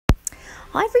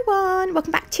Hi everyone,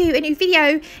 welcome back to a new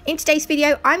video. In today's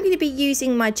video I'm going to be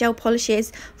using my gel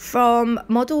polishes from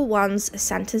Modelones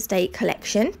Santa's Day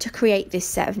collection to create this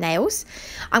set of nails.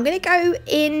 I'm going to go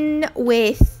in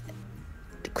with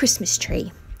the Christmas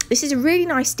tree. This is a really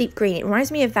nice deep green. It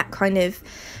reminds me of that kind of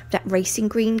that racing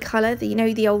green colour, you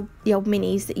know, the old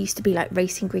minis that used to be like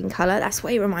racing green colour. That's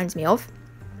what it reminds me of.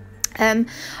 I'm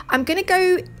going to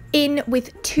go in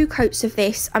with 2 coats of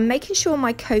this. I'm making sure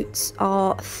my coats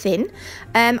are thin.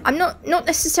 I'm not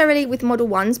necessarily with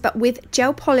Modelones, but with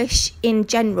gel polish in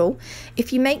general,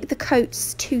 if you make the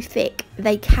coats too thick,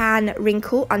 they can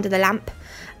wrinkle under the lamp,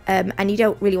 and you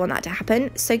don't really want that to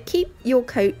happen. So keep your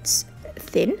coats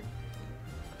thin.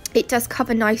 It does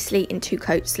cover nicely in 2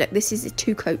 coats. Look, this is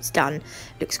 2 coats done.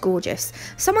 Looks gorgeous.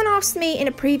 Someone asked me in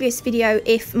a previous video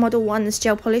if Modelones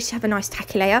gel polish have a nice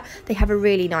tacky layer. They have a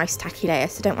really nice tacky layer,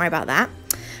 so don't worry about that.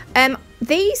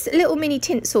 These little mini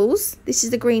tinsels, this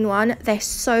is the green one, they're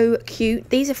so cute.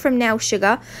 These are from Nail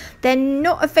Sugar. They're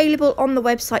not available on the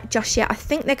website just yet. I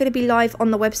think they're going to be live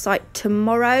on the website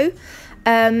tomorrow.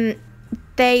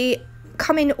 They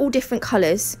come in all different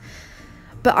colours,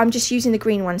 but I'm just using the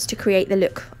green ones to create the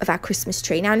look of our Christmas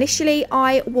tree. Now initially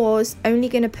I was only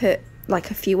going to put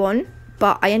like a few on,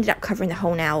 but I ended up covering the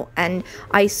whole nail, and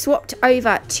I swapped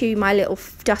over to my little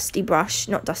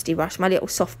my little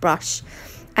soft brush,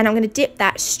 and I'm going to dip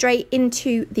that straight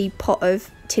into the pot of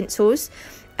tinsels,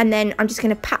 and then I'm just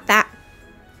going to pat that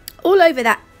all over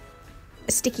that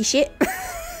sticky shit,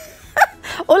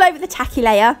 all over the tacky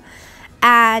layer.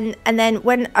 And then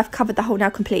when I've covered the whole nail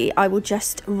completely, I will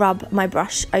just rub my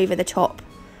brush over the top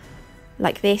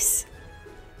like this.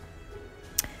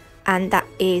 And that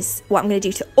is what I'm going to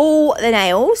do to all the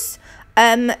nails.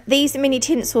 These mini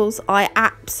tinsels I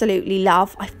absolutely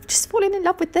love. I've just fallen in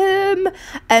love with them.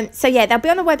 So yeah, they'll be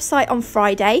on the website on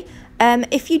Friday.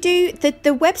 If you do,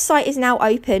 the website is now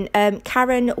open.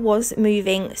 Karen was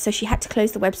moving, so she had to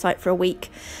close the website for a week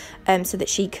so that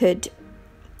she could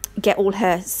get all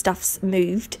her stuffs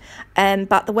moved,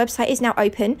 but the website is now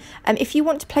open. If you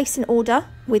want to place an order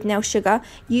with Nail Sugar,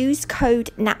 use code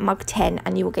NATMUG10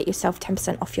 and you will get yourself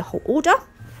 10% off your whole order.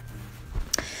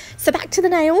 So back to the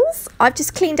nails. I've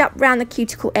just cleaned up around the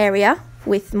cuticle area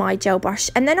with my gel brush,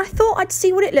 and then I thought I'd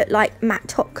see what it looked like matte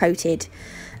top coated,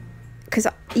 because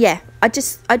yeah, I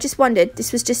just wondered,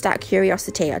 this was just out of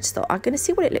curiosity. I just thought I'm going to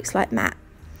see what it looks like matte.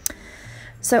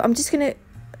 So I'm just going to,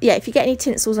 yeah, if you get any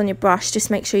tinsels on your brush, just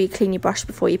make sure you clean your brush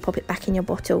before you pop it back in your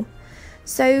bottle.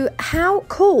 So how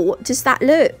cool does that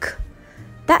look?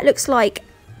 That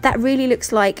really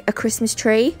looks like a Christmas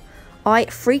tree. I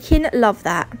freaking love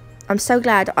that. I'm so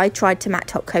glad I tried to matte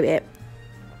top coat it.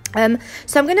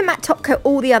 So I'm going to matte top coat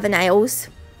all the other nails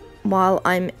while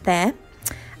I'm there.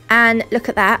 And look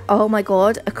at that. Oh my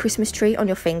god, a Christmas tree on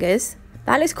your fingers.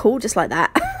 That looks cool just like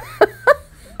that.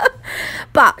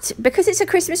 But because it's a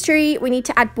Christmas tree, we need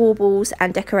to add baubles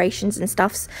and decorations and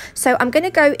stuffs. So I'm going to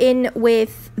go in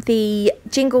with the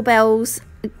Jingle Bells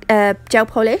gel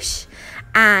polish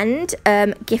and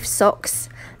gift socks.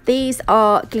 These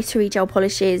are glittery gel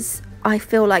polishes. I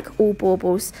feel like all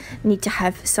baubles need to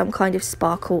have some kind of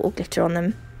sparkle or glitter on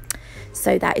them.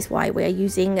 So that is why we're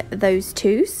using those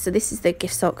 2. So this is the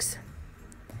gift socks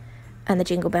and the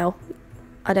Jingle Bell.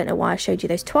 I don't know why I showed you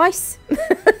those twice.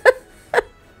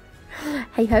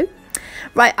 Hey ho.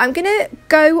 Right, I'm gonna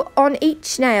go on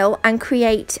each nail and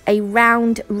create a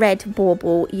round red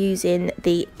bauble using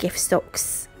the gift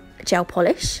socks gel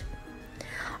polish.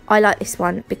 I like this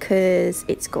one because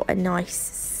it's got a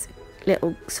nice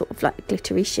little sort of like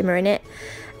glittery shimmer in it,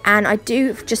 and I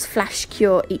do just flash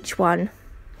cure each one.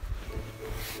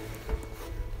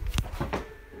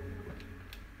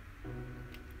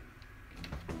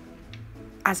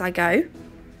 As I go.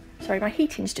 Sorry, my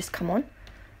heating's just come on.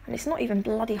 And it's not even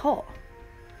bloody hot.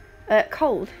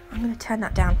 Cold. I'm going to turn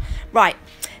that down. Right.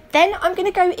 Then I'm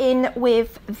going to go in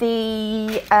with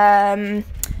the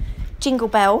Jingle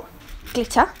Bell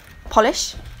glitter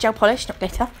polish. Gel polish, not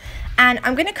glitter. And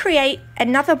I'm going to create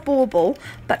another bauble,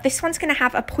 but this one's going to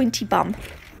have a pointy bum.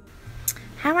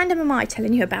 How random am I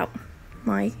telling you about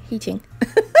my heating?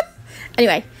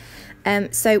 Anyway.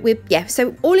 So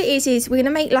all it is we're going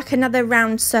to make like another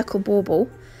round circle bauble,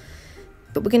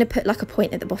 but we're going to put like a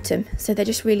point at the bottom, so they're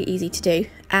just really easy to do.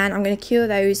 And I'm going to cure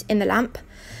those in the lamp.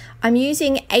 I'm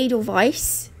using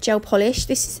Edelweiss gel polish.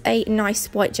 This is a nice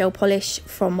white gel polish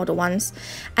from Modelones,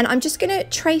 and I'm just going to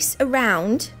trace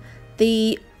around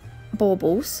the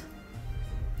baubles,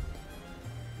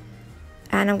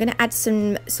 and I'm going to add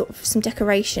some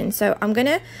decoration. So I'm going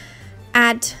to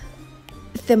add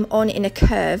them on in a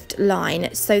curved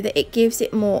line so that it gives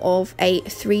it more of a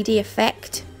 3D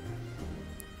effect.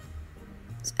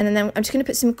 And then I'm just going to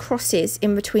put some crosses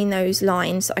in between those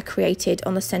lines that I created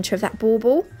on the centre of that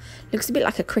bauble. Looks a bit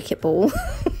like a cricket ball.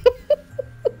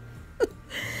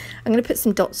 I'm going to put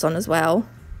some dots on as well.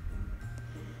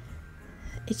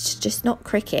 It's just not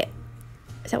cricket.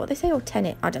 Is that what they say? Or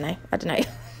tennis? I don't know. I don't know.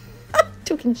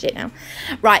 Talking shit now.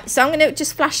 Right, so I'm going to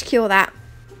just flash cure that.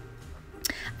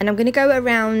 And I'm going to go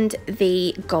around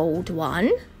the gold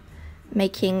one,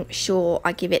 making sure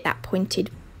I give it that pointed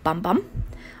bum.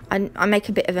 I make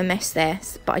a bit of a mess there,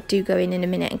 but I do go in a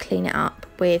minute and clean it up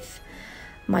with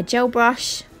my gel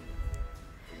brush.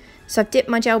 So I've dipped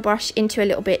my gel brush into a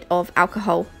little bit of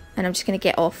alcohol, and I'm just going to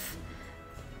get off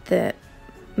the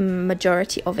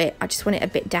majority of it. I just want it a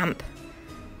bit damp,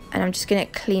 and I'm just going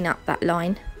to clean up that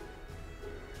line.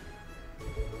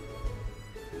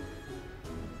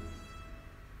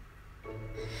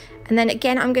 And then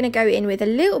again, I'm going to go in with a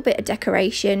little bit of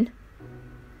decoration.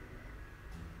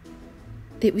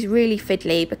 It was really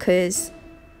fiddly because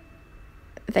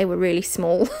they were really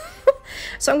small.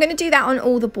 So I'm going to do that on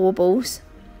all the baubles.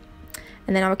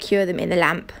 And then I'll cure them in the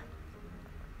lamp.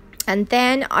 And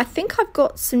then I think I've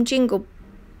got some jingle.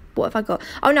 What have I got?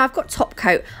 Oh no, I've got top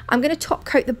coat. I'm going to top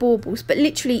coat the baubles, but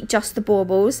literally just the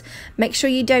baubles. Make sure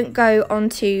you don't go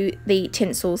onto the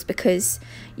tinsels because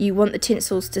you want the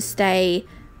tinsels to stay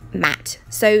matte.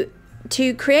 So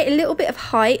to create a little bit of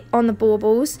height on the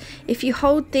baubles, if you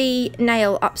hold the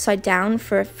nail upside down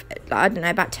for I don't know,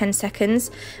 about 10 seconds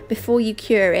before you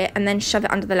cure it and then shove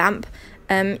it under the lamp,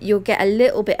 you'll get a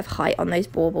little bit of height on those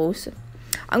baubles.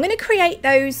 I'm going to create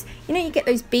those, you know, you get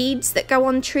those beads that go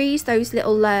on trees, those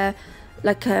little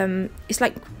it's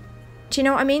like, do you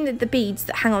know what I mean, the beads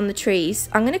that hang on the trees.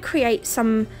 I'm going to create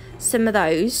some of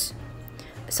those.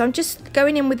 So I'm just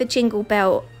going in with the Jingle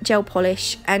Bell gel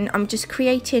polish, and I'm just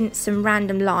creating some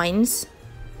random lines.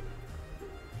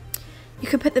 You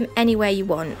can put them anywhere you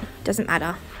want, doesn't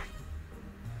matter.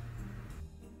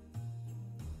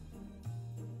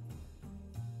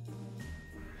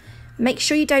 Make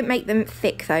sure you don't make them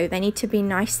thick though, they need to be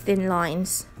nice thin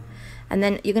lines. And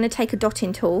then you're going to take a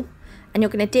dotting tool and you're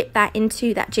going to dip that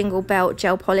into that Jingle Bell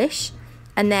gel polish,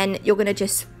 and then you're going to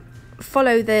just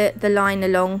follow the line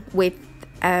along with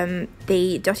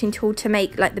the dotting tool to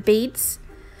make like the beads.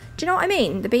 Do you know what I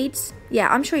mean? The beads? Yeah,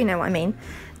 I'm sure you know what I mean.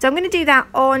 So I'm going to do that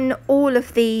on all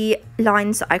of the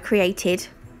lines that I created.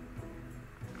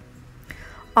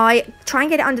 I try and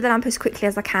get it under the lamp as quickly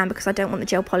as I can because I don't want the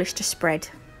gel polish to spread.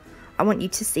 I want you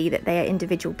to see that they are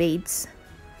individual beads.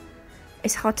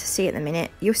 It's hard to see at the minute.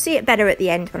 You'll see it better at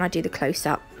the end when I do the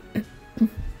close-up.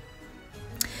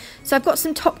 So I've got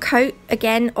some top coat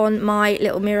again on my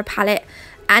little mirror palette.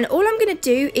 And all I'm going to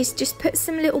do is just put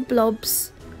some little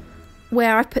blobs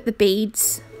where I put the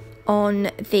beads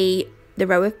on the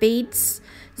row of beads.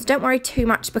 So don't worry too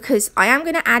much because I am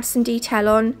going to add some detail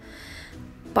on,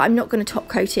 but I'm not going to top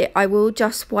coat it. I will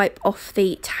just wipe off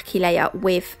the tacky layer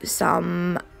with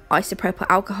some isopropyl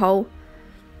alcohol.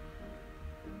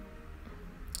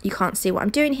 You can't see what I'm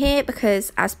doing here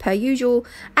because, as per usual,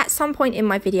 at some point in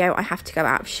my video I have to go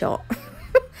out of shot.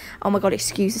 Oh my god,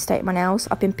 excuse the state of my nails.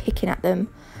 I've been picking at them.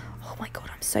 Oh my god,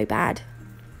 I'm so bad.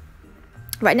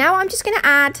 Right, now I'm just going to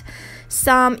add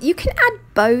some, you can add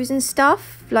bows and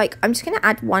stuff. Like, I'm just going to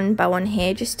add one bow on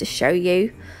here just to show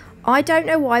you. I don't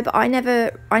know why, but I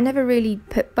never really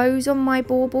put bows on my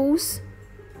baubles.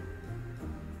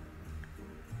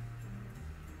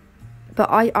 But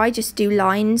I just do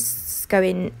lines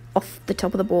going off the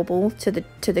top of the bauble to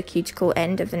the cuticle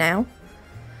end of the nail.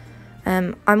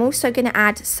 I'm also going to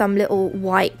add some little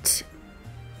white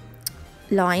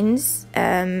lines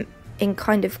in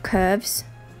kind of curves,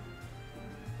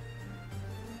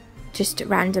 just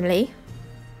randomly.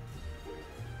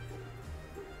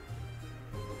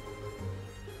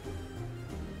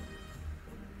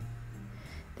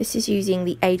 This is using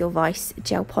the Edelweiss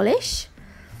gel polish.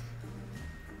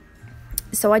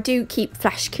 So I do keep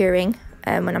flash curing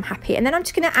when I'm happy. And then I'm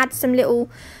just going to add some little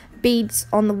beads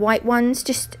on the white ones,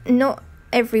 just not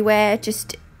everywhere,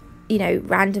 just, you know,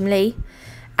 randomly.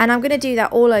 And I'm going to do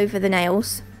that all over the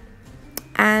nails.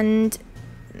 And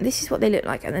this is what they look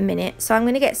like at the minute. So I'm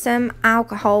going to get some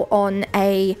alcohol on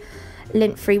a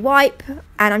lint-free wipe,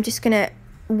 and I'm just going to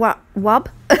wub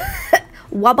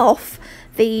off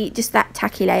just that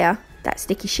tacky layer, that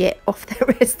sticky shit off the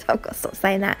wrist. I've got to stop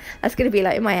saying that. That's going to be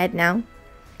like in my head now.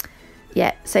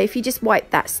 Yeah, so if you just wipe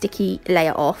that sticky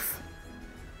layer off.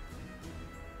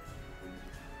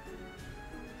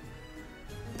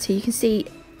 So you can see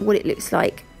what it looks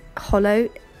like hollow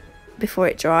before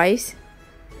it dries.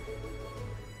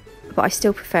 But I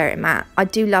still prefer it matte. I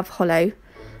do love hollow,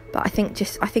 but I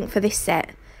think for this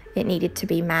set it needed to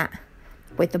be matte.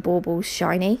 with the baubles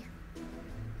shiny.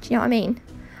 Do you know what I mean?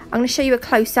 I'm going to show you a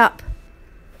close-up.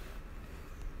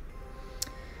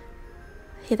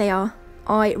 Here they are.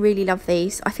 I really love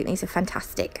these. I think these are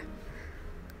fantastic.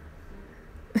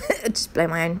 Just blow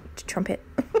my own trumpet.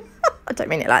 I don't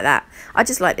mean it like that. I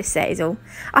just like this set is all.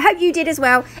 I hope you did as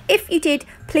well. If you did,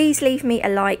 please leave me a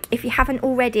like. If you haven't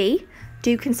already,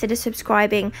 do consider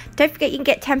subscribing. Don't forget you can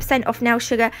get 10% off Nail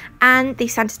Sugar and the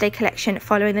Santa's Day collection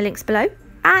following the links below.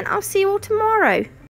 And I'll see you all tomorrow.